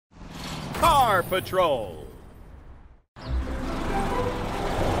Car Patrol.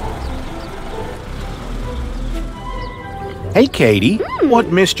 Hey, Katie, what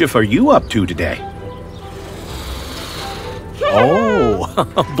mischief are you up to today? Oh,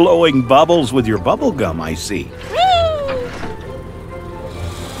 blowing bubbles with your bubble gum, I see.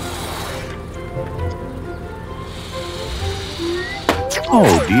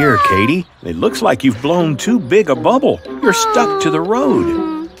 Oh dear, Katie. It looks like you've blown too big a bubble. You're stuck to the road.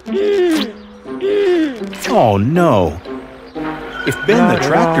 Oh no. If Ben the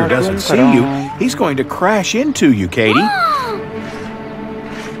tractor doesn't see you, he's going to crash into you, Katie.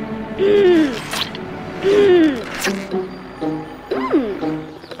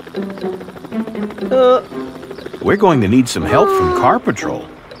 We're going to need some help from Car Patrol.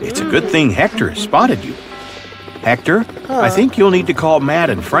 It's a good thing Hector has spotted you. Hector, I think you'll need to call Matt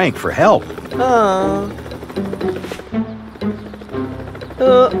and Frank for help.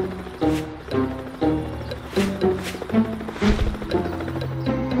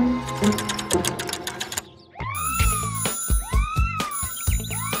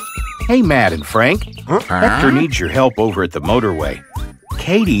 Hey, Matt and Frank. Hector needs your help over at the motorway.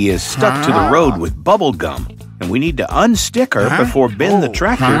 Katie is stuck to the road with bubble gum, and we need to unstick her before Ben the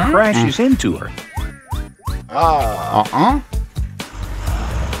tractor crashes into her.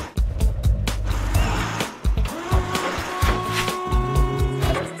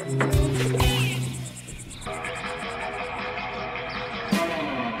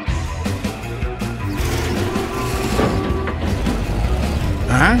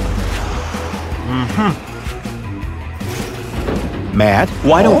 Matt,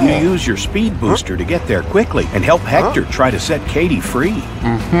 why don't you use your speed booster to get there quickly and help Hector try to set Katie free?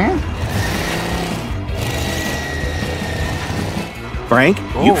 Frank,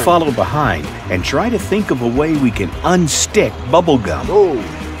 you follow behind and try to think of a way we can unstick bubblegum.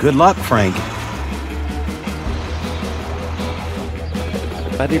 Good luck, Frank.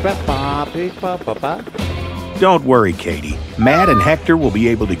 Don't worry, Katie. Matt and Hector will be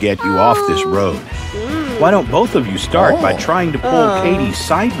able to get you off this road. Why don't both of you start by trying to pull Katie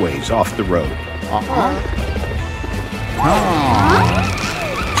sideways off the road?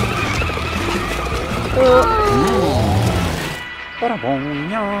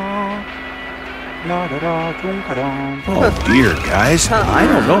 Oh dear, guys. I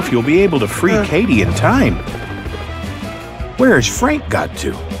don't know if you'll be able to free Katie in time. Where has Frank got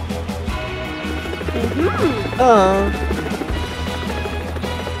to?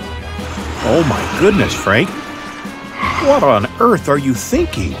 Oh my goodness, Frank. What on earth are you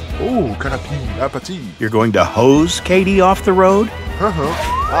thinking? Oh, canapé, apathy. You're going to hose Katie off the road?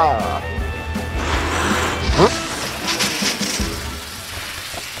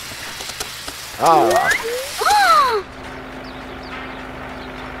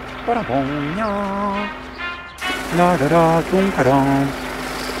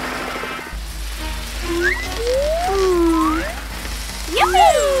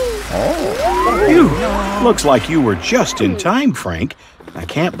 Phew. Looks like you were just in time, Frank. I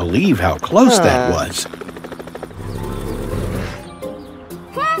can't believe how close that was.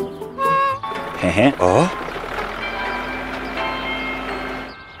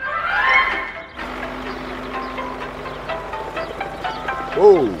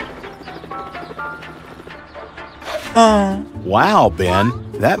 Wow, Ben.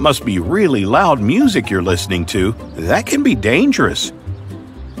 That must be really loud music you're listening to. That can be dangerous.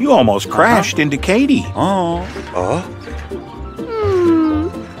 You almost crashed into Katie.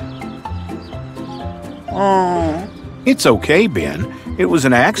 It's okay, Ben. It was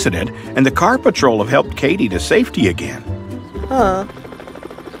an accident, and the Car Patrol have helped Katie to safety again.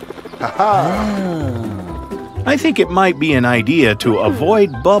 I think it might be an idea to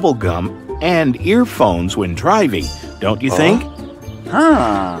avoid bubblegum and earphones when driving, don't you think?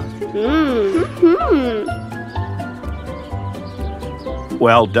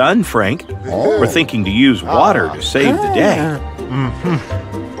 Well done, Frank. We're thinking to use water to save the day.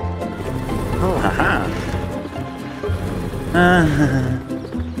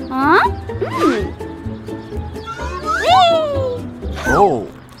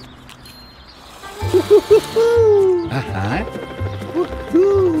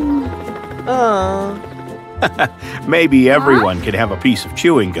 Maybe everyone can have a piece of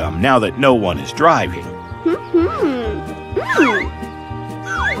chewing gum now that no one is driving.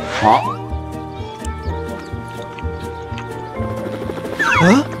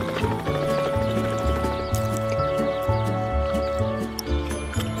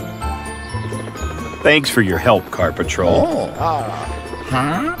 Thanks for your help, Car Patrol.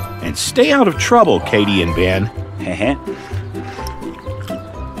 And stay out of trouble, Katie and Ben.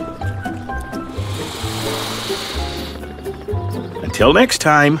 Until next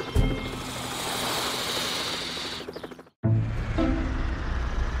time.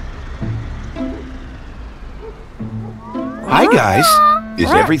 Hi, guys. Is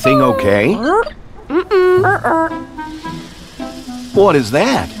everything okay? What is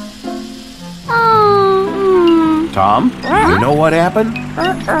that? Tom, you know what happened?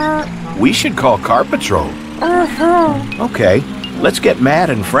 We should call Car Patrol. Okay, let's get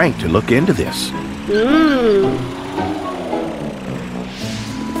Matt and Frank to look into this.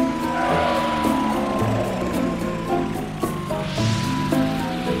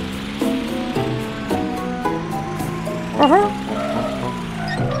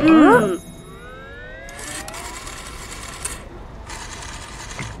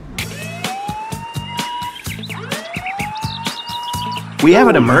 We have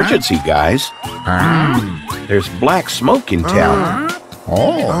an emergency, guys. There's black smoke in town.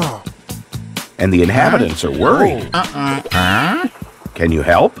 And the inhabitants are worried. Can you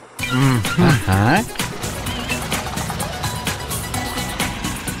help?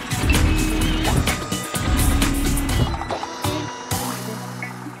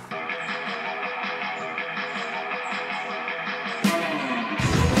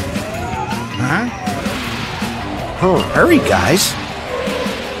 Hurry, guys.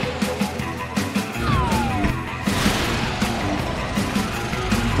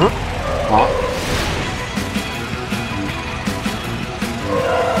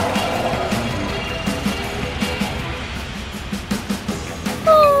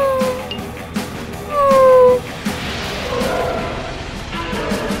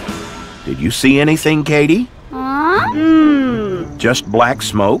 Did you see anything, Katie? Just black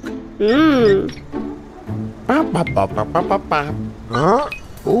smoke?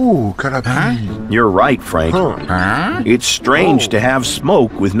 Oh, canapé. You're right, Frank. It's strange to have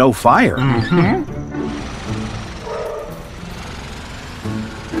smoke with no fire.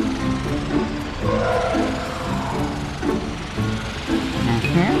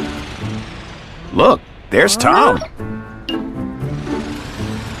 Look, there's Tom.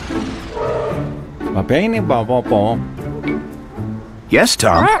 Yes,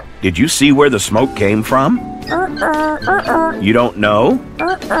 Tom. Did you see where the smoke came from? You don't know?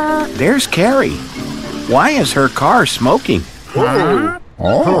 There's Carrie. Why is her car smoking?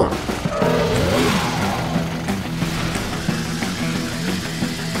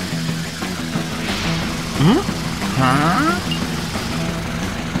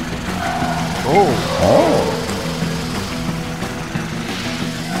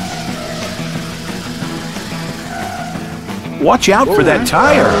 Watch out for that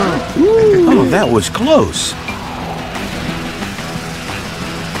tire. Oh, that was close.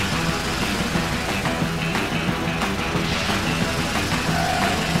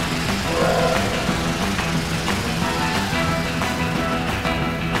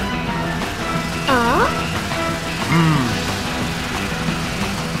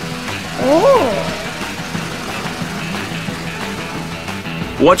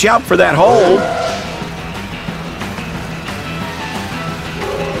 Watch out for that hole.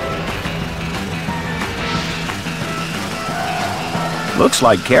 Looks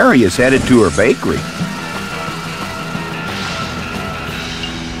like Carrie is headed to her bakery.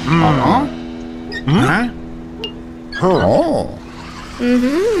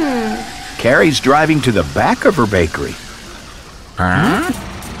 Carrie's driving to the back of her bakery.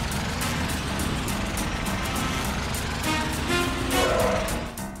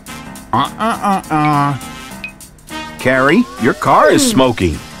 Carrie, your car is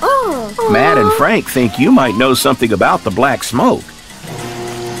smoking. Matt and Frank think you might know something about the black smoke.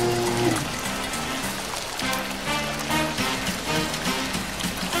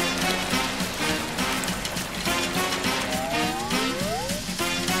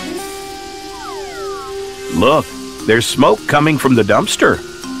 Look, there's smoke coming from the dumpster.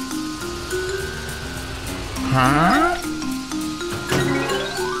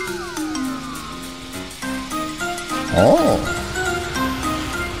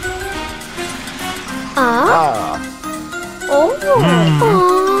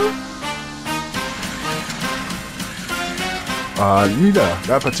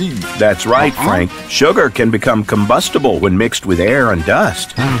 That's right, Frank. Sugar can become combustible when mixed with air and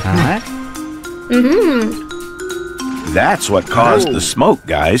dust. That's what caused the smoke,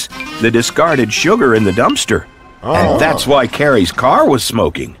 guys. The discarded sugar in the dumpster. And that's why Carrie's car was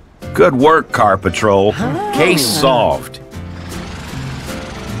smoking. Good work, Car Patrol. Case solved.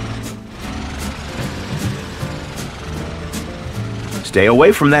 Stay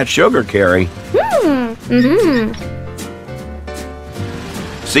away from that sugar, Carrie.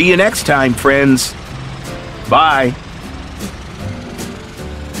 See you next time, friends. Bye.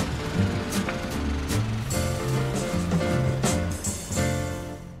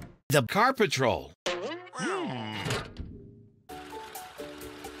 The Car Patrol.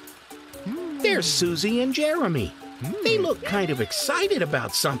 There's Susie and Jeremy. They look kind of excited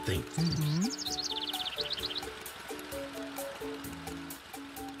about something.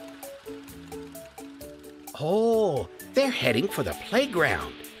 Oh, they're heading for the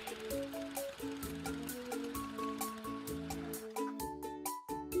playground.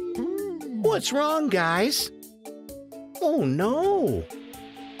 What's wrong, guys? Oh, no.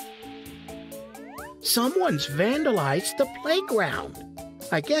 Someone's vandalized the playground.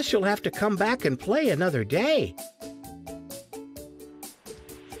 I guess you'll have to come back and play another day.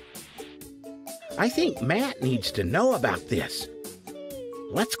 I think Matt needs to know about this.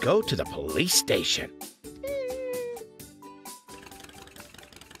 Let's go to the police station.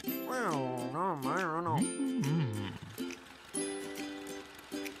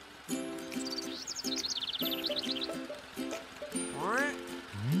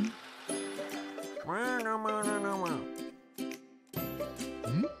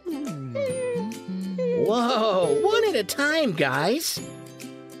 Whoa, one at a time, guys.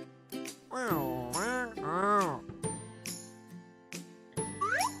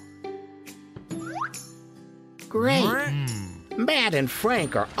 Great. Matt and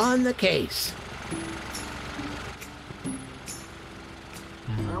Frank are on the case.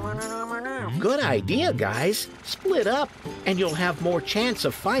 Good idea, guys. Split up, and you'll have more chance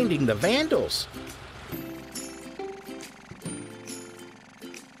of finding the vandals.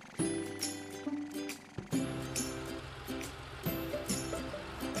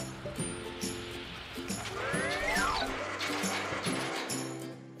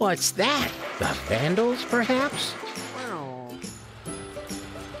 What's that? The vandals, perhaps?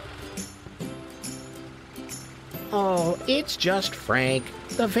 Oh, it's just Frank.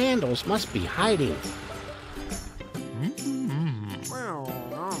 The vandals must be hiding.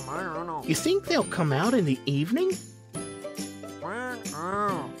 You think they'll come out in the evening?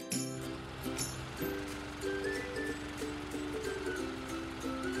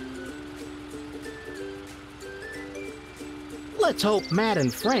 Let's hope Matt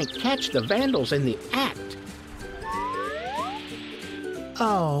and Frank catch the vandals in the act.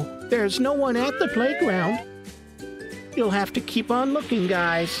 Oh, there's no one at the playground. You'll have to keep on looking,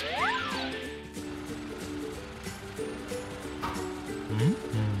 guys.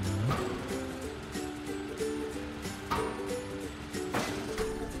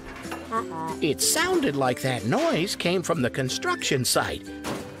 It sounded like that noise came from the construction site.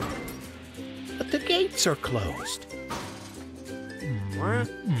 But the gates are closed.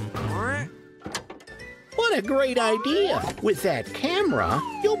 What a great idea! With that camera,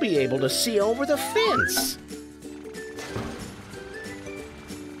 you'll be able to see over the fence.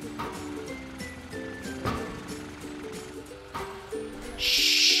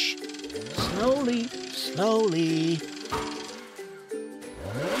 Shh! Slowly, slowly.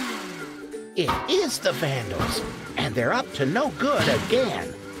 It is the vandals, and they're up to no good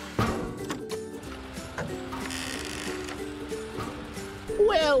again.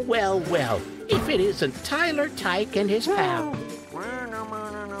 Well, well, well, if it isn't Tyler Tyke and his pal.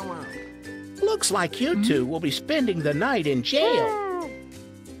 Looks like you two will be spending the night in jail.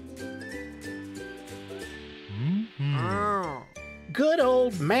 Good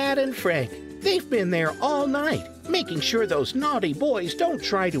old Matt and Frank. They've been there all night, making sure those naughty boys don't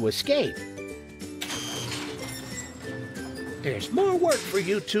try to escape. There's more work for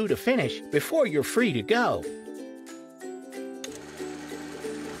you two to finish before you're free to go.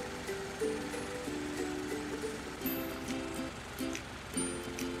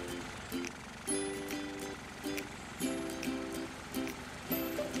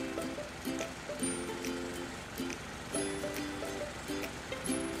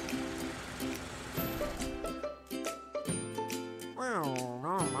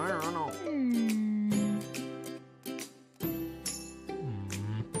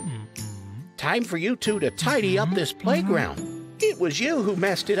 Time for you two to tidy up this playground. It was you who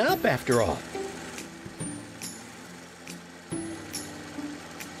messed it up after all.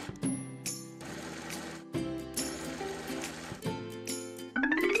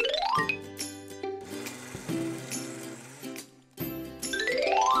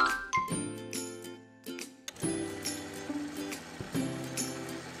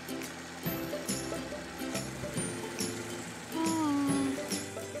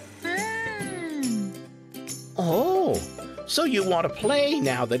 Oh, so you want to play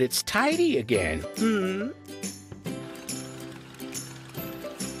now that it's tidy again,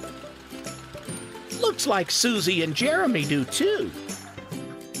 Looks like Susie and Jeremy do too.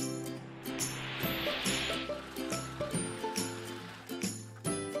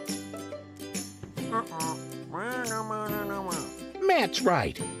 That's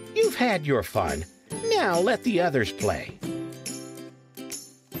right. You've had your fun. Now let the others play.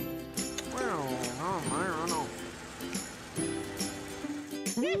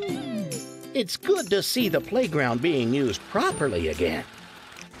 It's good to see the playground being used properly again.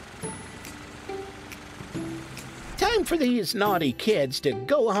 Time for these naughty kids to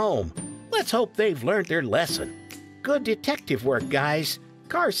go home. Let's hope they've learned their lesson. Good detective work, guys.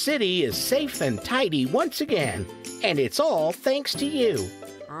 Car City is safe and tidy once again, and it's all thanks to you.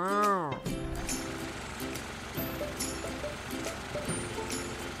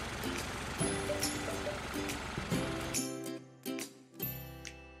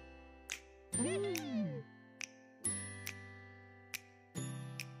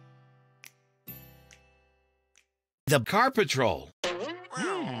 The Car Patrol.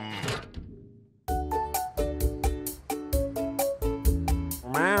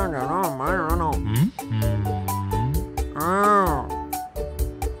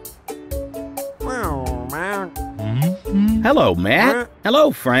 Hello, Matt.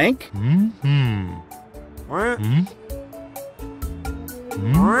 Hello, Frank.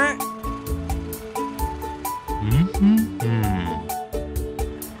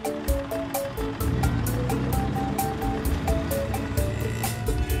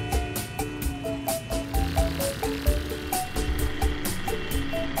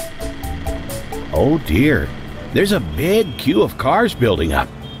 Oh dear, there's a big queue of cars building up.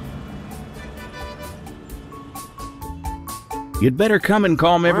 You'd better come and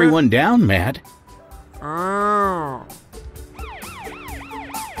calm everyone down, Matt.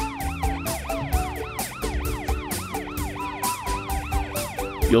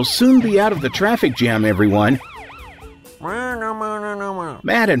 You'll soon be out of the traffic jam, everyone.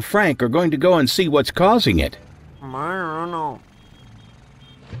 Matt and Frank are going to go and see what's causing it.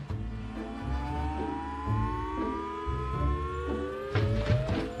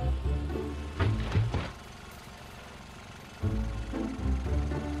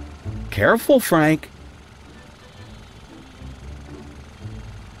 Careful, Frank.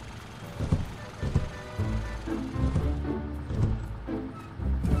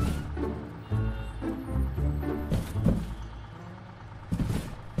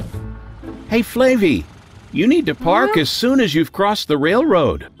 Hey, Flavy, you need to park as soon as you've crossed the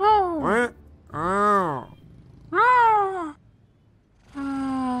railroad.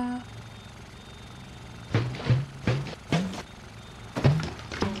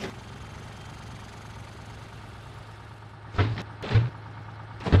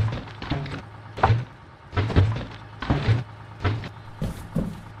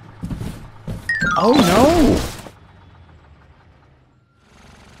 Oh no!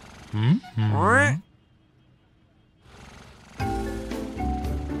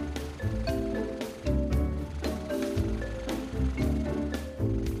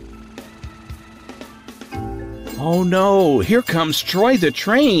 Oh no, here comes Troy the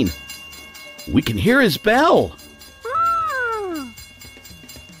train. We can hear his bell.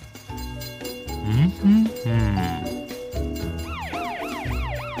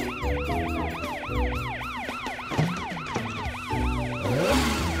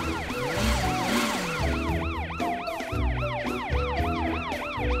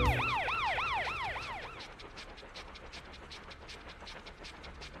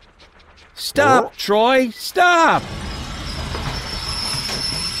 Stop, Troy! Stop!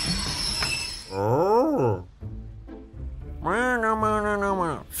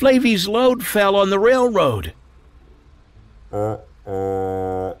 Flavy's load fell on the railroad.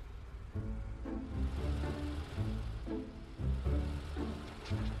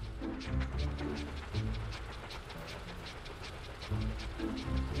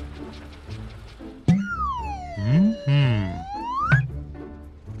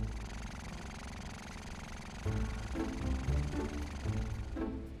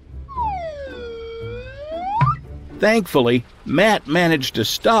 Thankfully, Matt managed to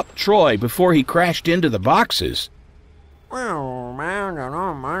stop Troy before he crashed into the boxes.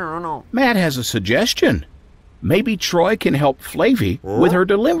 Matt has a suggestion. Maybe Troy can help Flavy with her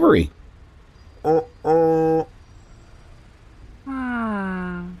delivery.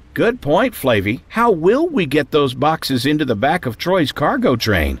 Good point, Flavy. How will we get those boxes into the back of Troy's cargo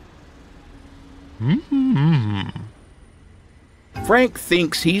train? Frank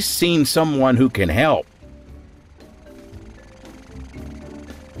thinks he's seen someone who can help.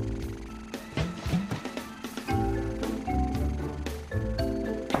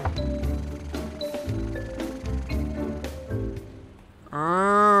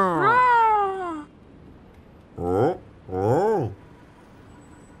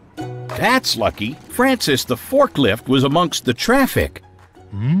 That's lucky. Francis, the forklift, was amongst the traffic.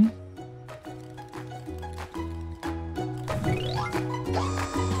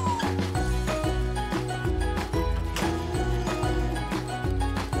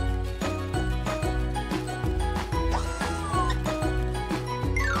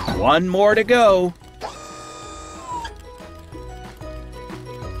 One more to go.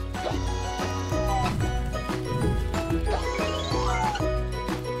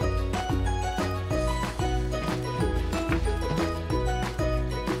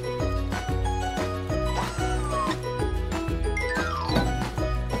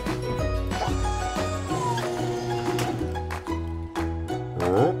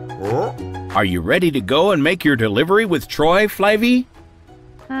 Are you ready to go and make your delivery with Troy, Flavie?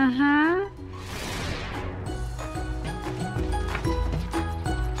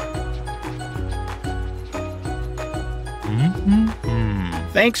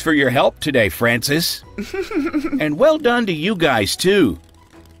 Thanks for your help today, Francis. And well done to you guys, too.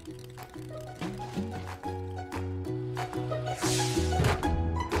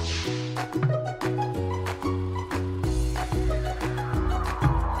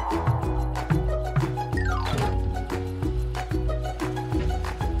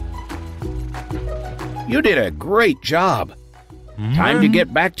 You did a great job. Time to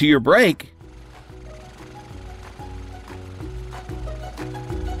get back to your break.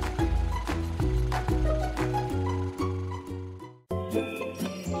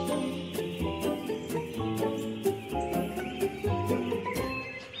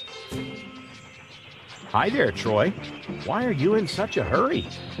 Hi there, Troy. Why are you in such a hurry?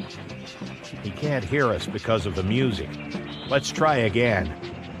 He can't hear us because of the music. Let's try again.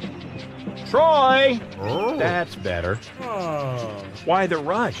 Troy! Oh. That's better. Oh. Why the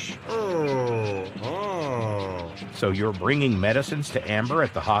rush? Oh. Oh. So you're bringing medicines to Amber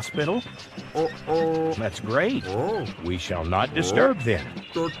at the hospital? Oh. That's great. Oh. We shall not disturb then.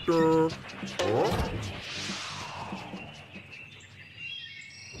 Oh.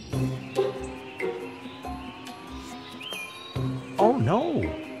 Oh no!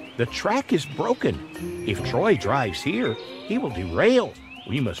 The track is broken. If Troy drives here, he will derail.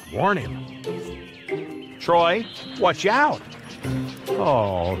 We must warn him. Troy, watch out!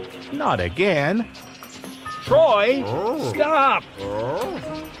 Oh, not again. Troy, stop!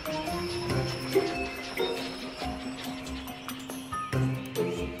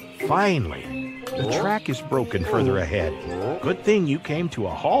 Finally, the track is broken further ahead. Good thing you came to a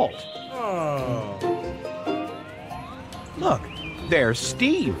halt. Look, there's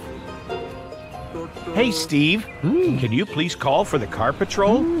Steve. Hey, Steve, can you please call for the car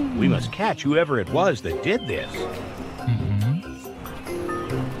patrol? We must catch whoever it was that did this.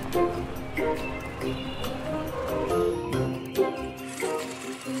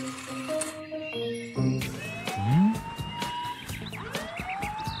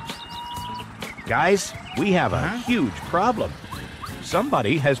 Guys, we have a huge problem.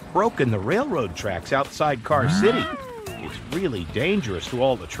 Somebody has broken the railroad tracks outside Car City. It's really dangerous to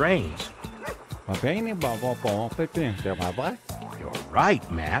all the trains. You're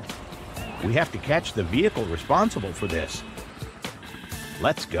right, Matt. We have to catch the vehicle responsible for this.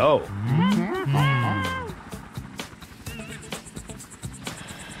 Let's go.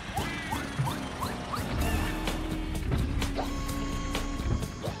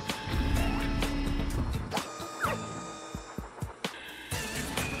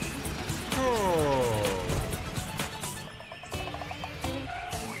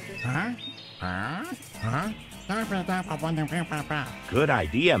 Good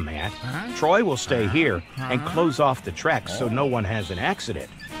idea, Matt. Troy will stay here and close off the tracks so no one has an accident.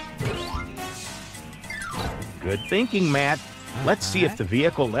 Good thinking, Matt. Let's see if the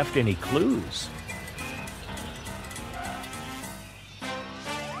vehicle left any clues.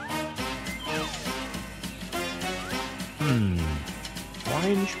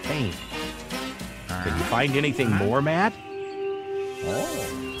 Orange paint. Can you find anything more, Matt?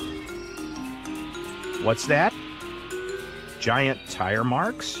 What's that? Giant tire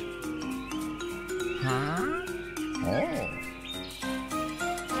marks?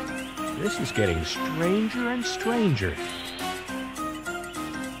 This is getting stranger and stranger.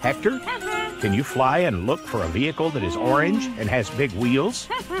 Hector, can you fly and look for a vehicle that is orange and has big wheels?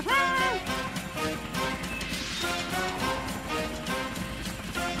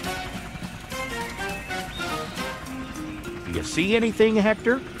 Do you see anything,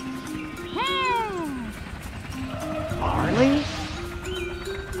 Hector? Marley?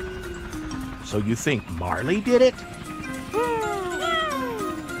 So you think Marley did it?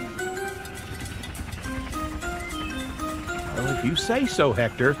 Well, if you say so,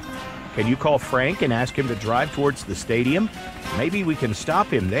 Hector. Can you call Frank and ask him to drive towards the stadium? Maybe we can stop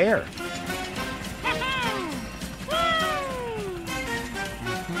him there.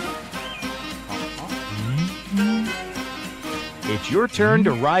 It's your turn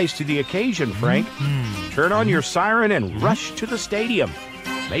to rise to the occasion, Frank. Turn on your siren and rush to the stadium.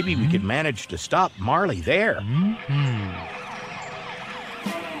 Maybe we can manage to stop Marley there.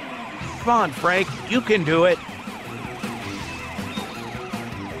 Come on, Frank, you can do it.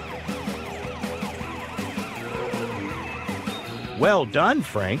 Well done,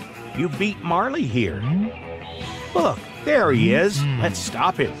 Frank. You beat Marley here. Look, there he is. Let's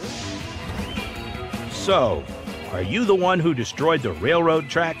stop him. So, are you the one who destroyed the railroad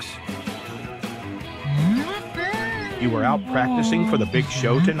tracks? You were out practicing for the big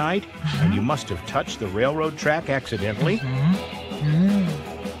show tonight, and you must have touched the railroad track accidentally?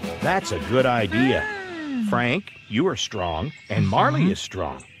 That's a good idea. Frank, you are strong, and Marley is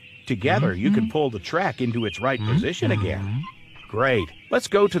strong. Together, you can pull the track into its right position again. Great. Let's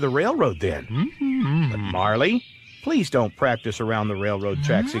go to the railroad then. But Marley, please don't practice around the railroad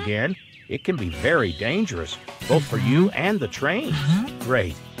tracks again. It can be very dangerous, both for you and the trains.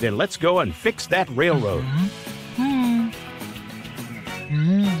 Great. Then let's go and fix that railroad.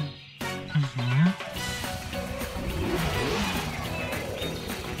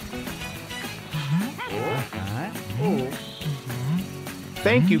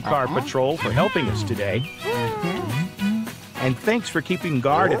 Thank you, Car Patrol, for helping us today. And thanks for keeping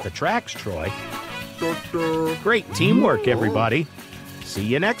guard at the tracks, Troy. Great teamwork, everybody. See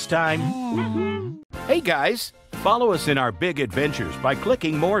you next time. Hey, guys. Follow us in our big adventures by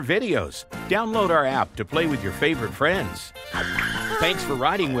clicking more videos. Download our app to play with your favorite friends. Thanks for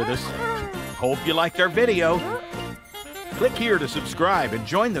riding with us. Hope you liked our video. Click here to subscribe and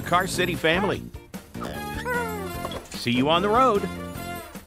join the Car City family. See you on the road.